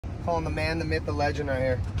Calling the man, the myth, the legend right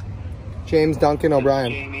here. James Duncan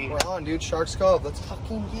O'Brien. We're on, dude. Sharks Cove. Let's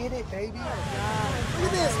fucking get it, baby. Look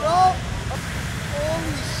at this, bro.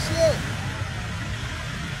 Holy shit.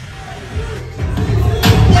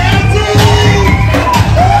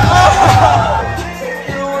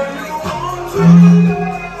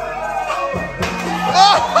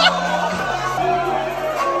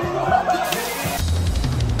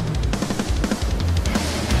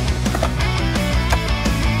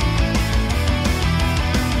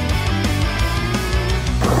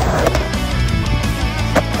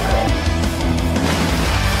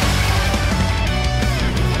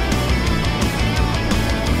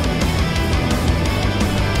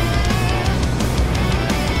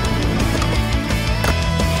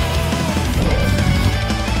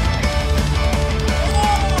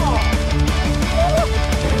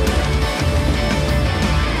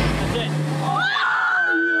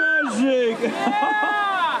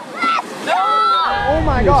 Oh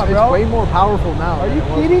my god, bro. It's way more powerful now. Are you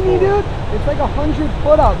kidding me, dude? It's like 100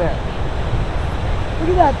 foot out there. Look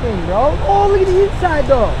at that thing, bro. Oh, look at the inside,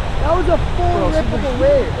 though. That was a full rippable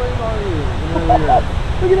wave.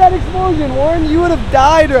 Look at that explosion, Warren. You would have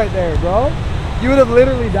died right there, bro. You would have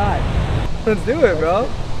literally died. Let's do it, bro.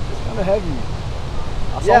 It's kind of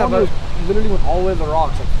heavy. Yeah, but he literally went all the way to the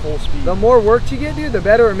rocks at full speed. The more work you get, dude, the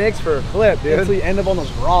better it makes for a clip, dude. Until you end up on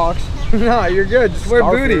those rocks. No, you're good. Just wear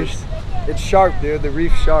booties. It's sharp, dude. The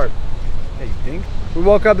reef's sharp. Yeah, you think? We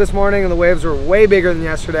woke up this morning and the waves were way bigger than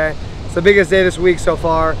yesterday. It's the biggest day this week so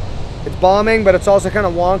far. It's bombing, but it's also kind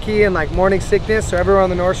of wonky and like morning sickness, so everywhere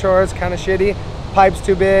on the North Shore is kind of shitty. Pipe's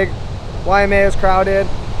too big. YMA is crowded.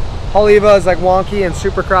 Haleiwa is like wonky and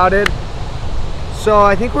super crowded. So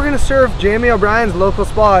I think we're gonna surf Jamie O'Brien's local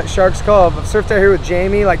spot, Sharks Cove. I've surfed out here with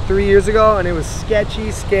Jamie like 3 years ago and it was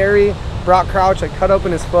sketchy, scary. Brock Crouch like cut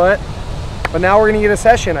open his foot. But now we're gonna get a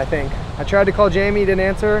session, I think. I tried to call Jamie, he didn't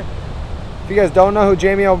answer. If you guys don't know who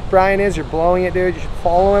Jamie O'Brien is, you're blowing it, dude. You should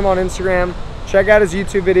follow him on Instagram. Check out his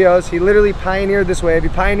YouTube videos. He literally pioneered this wave. He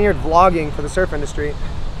pioneered vlogging for the surf industry.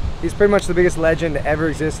 He's pretty much the biggest legend to ever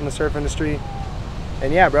exist in the surf industry.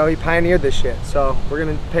 And yeah, bro, he pioneered this shit. So we're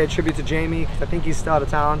gonna pay a tribute to Jamie, because I think he's still out of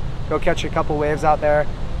town. Go catch a couple waves out there.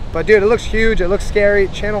 But dude, it looks huge, it looks scary.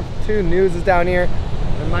 Channel 2 News is down here.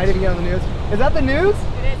 It might even get on the news. Is that the news?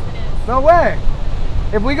 It is the news. No way.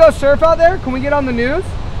 If we go surf out there, can we get on the news?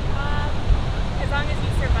 As long as you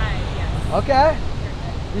survive, yes. Okay.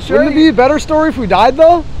 You sure? Wouldn't it be a better story if we died,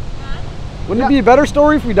 though? Huh? Wouldn't it be a better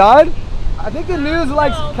story if we died? I think the news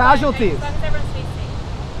likes casualties. As long as everyone stays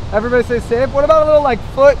safe. Everybody stays safe. What about a little like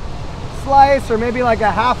foot slice or maybe like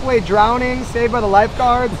a halfway drowning saved by the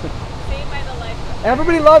lifeguards? Saved by the lifeguards.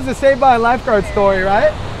 Everybody loves a saved by a lifeguard story,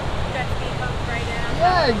 right? Jet ski comes right down.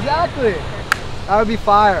 Yeah, exactly. That would be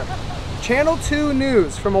fire. Channel 2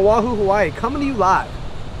 News from Oahu, Hawaii, coming to you live.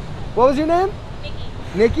 What was your name? Nikki.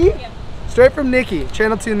 Nikki? Yep. Straight from Nikki,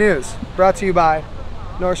 Channel 2 News. Brought to you by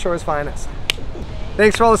North Shore's finest.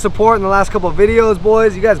 Thanks for all the support in the last couple of videos,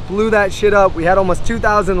 boys. You guys blew that shit up. We had almost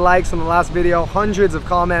 2,000 likes on the last video, hundreds of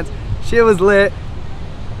comments. Shit was lit.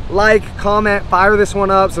 Like, comment, fire this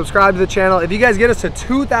one up, subscribe to the channel. If you guys get us to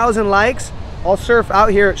 2,000 likes, I'll surf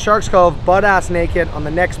out here at Sharks Cove butt-ass naked on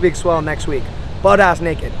the next big swell next week. Butt-ass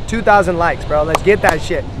naked. 2,000 likes, bro. Let's get that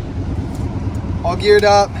shit. All geared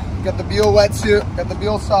up. Got the Buell wetsuit. Got the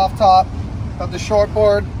Buell soft top. Got the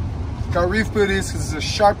shortboard. Got reef booties because it's the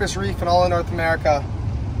sharpest reef in all of North America.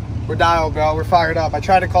 We're dialed, bro. We're fired up. I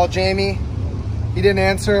tried to call Jamie. He didn't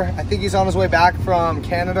answer. I think he's on his way back from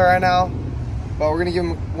Canada right now. But we're going to give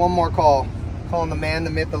him one more call. Calling the man, the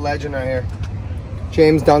myth, the legend right here.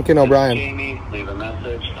 James Duncan O'Brien. Jamie, leave a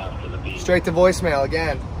message after the beep. Straight to voicemail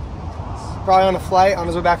again. Probably on a flight on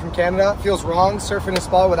his way back from Canada. Feels wrong surfing his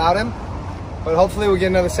spot without him. But hopefully we'll get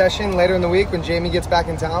another session later in the week when Jamie gets back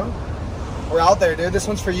in town. We're out there, dude. This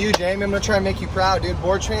one's for you, Jamie. I'm gonna try and make you proud, dude.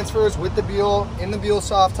 Board transfers with the Buell, in the Buell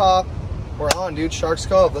soft top. We're on, dude. Sharks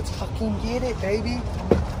Cove. Let's fucking get it, baby.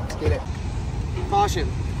 Let's get it.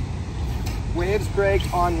 Caution. Waves break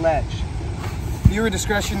on ledge. Viewer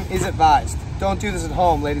discretion is advised. Don't do this at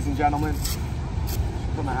home, ladies and gentlemen.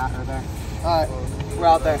 Put my hat right there. All right, we're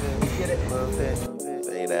out there. Get it.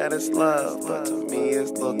 Say that it's love, but to me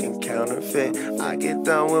it's looking counterfeit. I get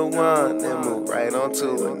done with one and move right on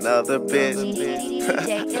to another bitch.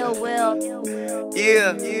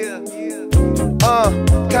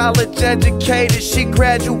 College educated, she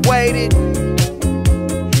graduated.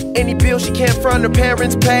 Any bill she can't front, her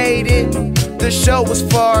parents paid it. The show was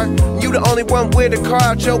far, you the only one with a car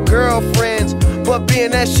out your girlfriends. But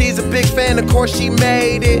being that she's a big fan, of course she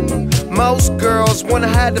made it. Most girls wanna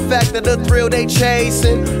hide the fact that the thrill they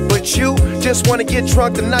chasing, but But you just wanna get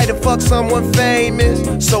drunk tonight and fuck someone famous.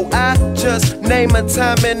 So I just name a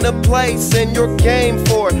time and a place, and you're game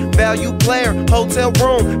for it. Value player, hotel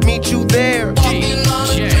room, meet you there.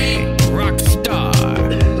 DJ Rockstar.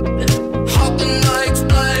 How can I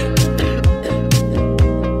explain?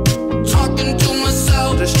 Talking to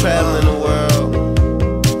myself. Just traveling the world.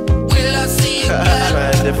 Will I see you again?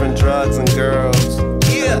 Trying different drugs and girls.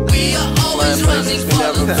 Yeah. We are always running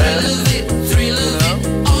for the thrill of it, thrill of it.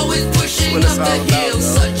 Always pushing up the hill,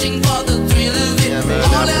 searching for the thrill of it.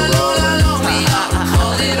 All alone, we are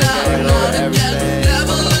calling out not again.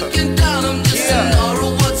 Never looking down, I'm just an aura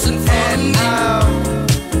of what's in front of me.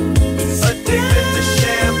 Addicted to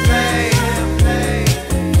champagne.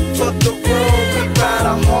 Fuck the room, we ride a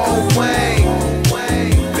whole way.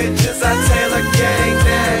 Bitches, I tailor gang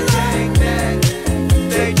that.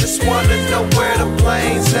 They just wanna know where the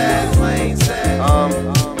plane's at.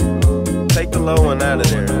 Take the low one out of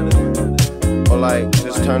there, or like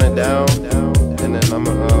just turn it down, and then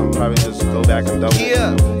I'ma probably just go back and double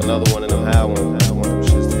another one of them high ones. I want them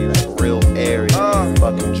shits to be like real airy,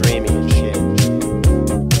 fucking dreamy and shit.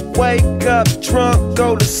 Wake up drunk,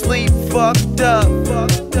 go to sleep fucked up.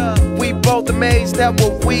 We both amazed at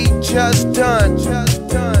what we just done.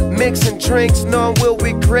 Mixing drinks, knowing we'll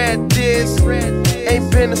regret this. Ain't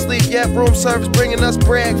been asleep yet, room service bringing us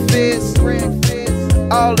breakfast.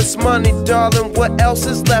 All this money, darling, what else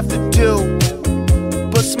is left to do?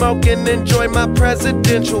 But smoke and enjoy my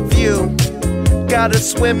presidential view. Got a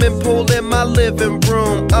swimming pool in my living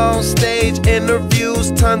room. On stage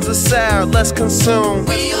interviews, tons of sour, let's consume.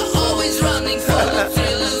 We are always running for the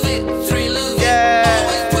thrill of it, thrill of it.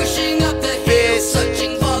 Always pushing up the hill,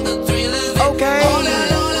 searching for the thrill of it. Okay. All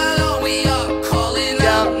alone, we are calling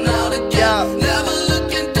out not again. Never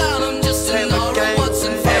looking down, I'm just an aura of what's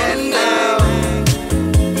in front of me.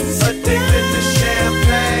 Addicted to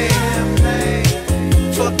champagne.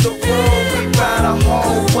 Fuck the room, we ride a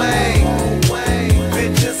whole way.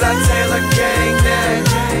 Bitches, I tailor gang that.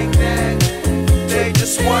 They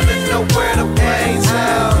just wanna know where the plane's at.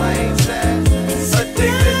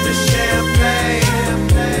 Addicted to champagne.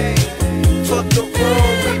 Fuck the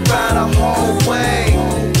room, we ride a whole way.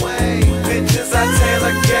 Bitches, I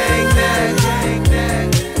tailor gang that.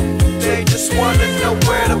 They just wanna know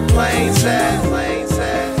where the plane's at.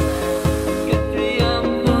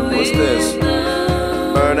 What's this?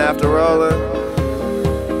 Burn after rolling?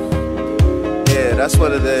 Yeah, that's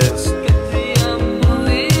what it is.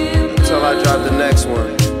 Until I drop the next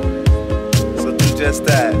one. So do just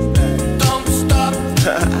that. Don't stop,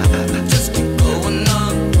 just keep going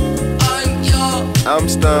on. I'm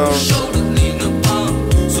stoned. shoulder leaning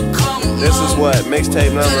upon. So come This is on. what?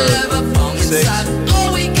 Mixtape number 6,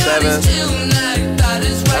 7?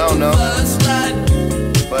 I don't know.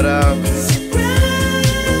 But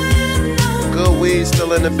good weed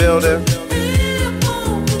still in the building.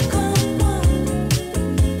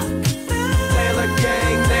 Taylor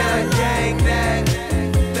gang that.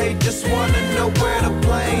 They just wanna know where the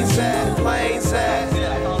plane's at.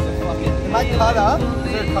 Am I cut up?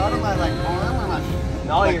 Is there a cut on my like arm or my?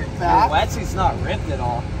 No, your wetsuit's not ripped at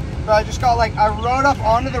all. But I just got like, I rode up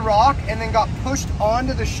onto the rock and then got pushed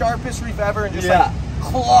onto the sharpest reef ever and just like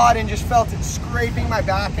clawed and just felt it scraping my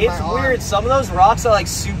back and It's my arm. weird. Some of those rocks are like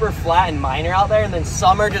super flat and minor out there, and then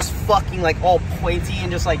some are just fucking like all pointy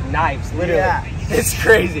and just like knives, literally. Yeah. It's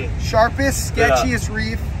crazy. Sharpest, sketchiest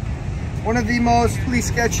reef. One of the mostly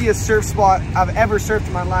sketchiest surf spot I've ever surfed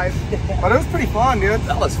in my life. But it was pretty fun, dude.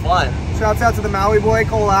 That was fun. Shouts out to the Maui boy,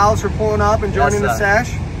 Cole Alves, for pulling up and joining the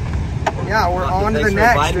sesh. Yeah, we're on to the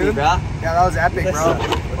next, dude. Me, yeah, that was epic, bro.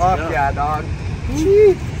 Fuck yeah, dog.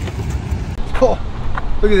 Cool.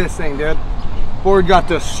 Look at this thing, dude. Board got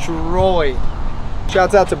destroyed.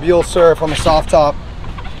 Shouts out to Buell Surf on the soft top.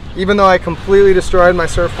 Even though I completely destroyed my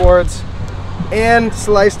surfboards and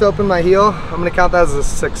sliced open my heel, I'm gonna count that as a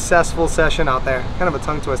successful session out there. Kind of a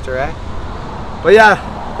tongue twister, eh? But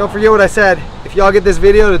yeah, don't forget what I said. If y'all get this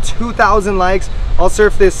video to 2,000 likes, I'll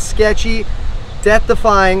surf this sketchy,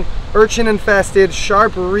 death-defying, urchin-infested,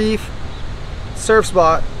 sharp reef surf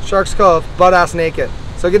spot, Sharks Cove, butt-ass naked.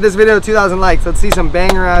 So get this video to 2,000 likes. Let's see some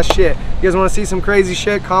banger-ass shit. You guys want to see some crazy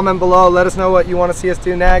shit? Comment below. Let us know what you want to see us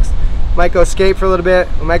do next. Might go skate for a little bit.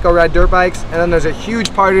 We might go ride dirt bikes. And then there's a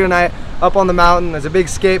huge party tonight up on the mountain. There's a big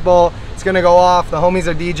skate bowl. It's going to go off. The homies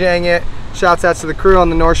are DJing it. Shouts out to the crew on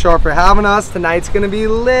the North Shore for having us. Tonight's going to be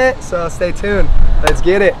lit. So stay tuned. Let's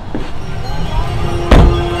get it.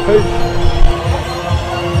 Peace.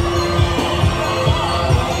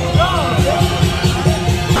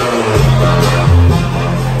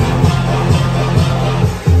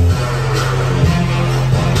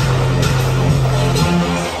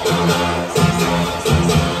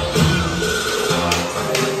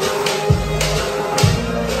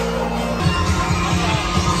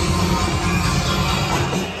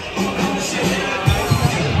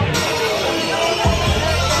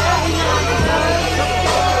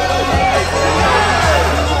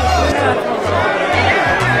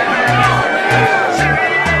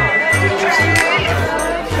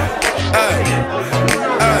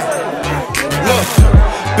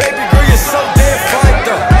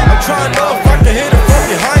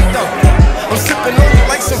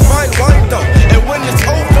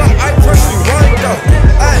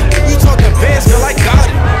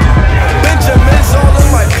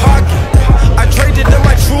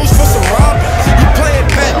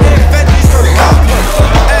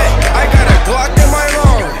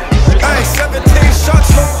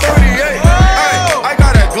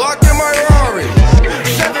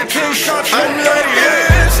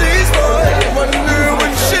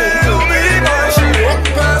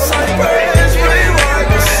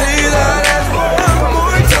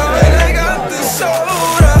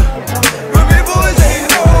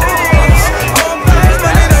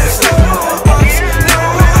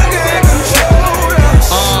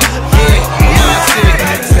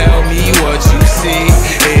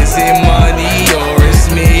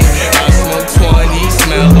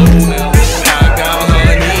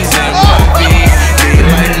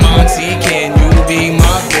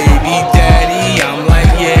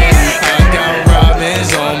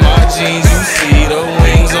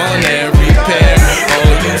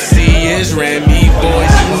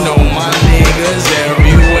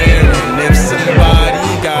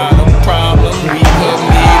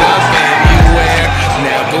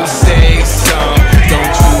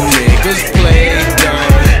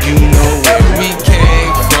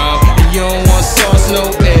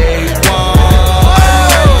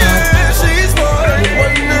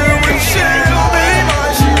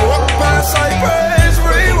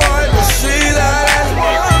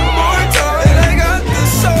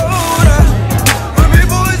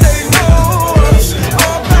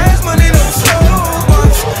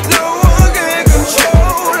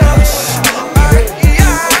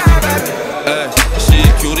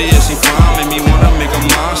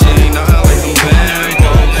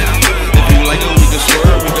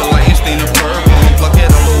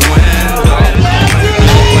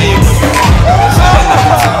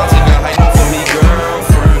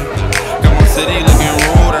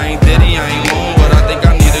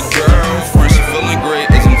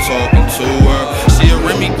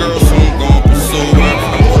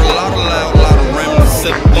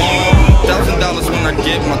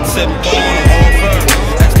 get my tip on off her.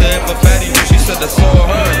 Asked her if a fatty knew, she said that's all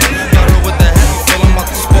her.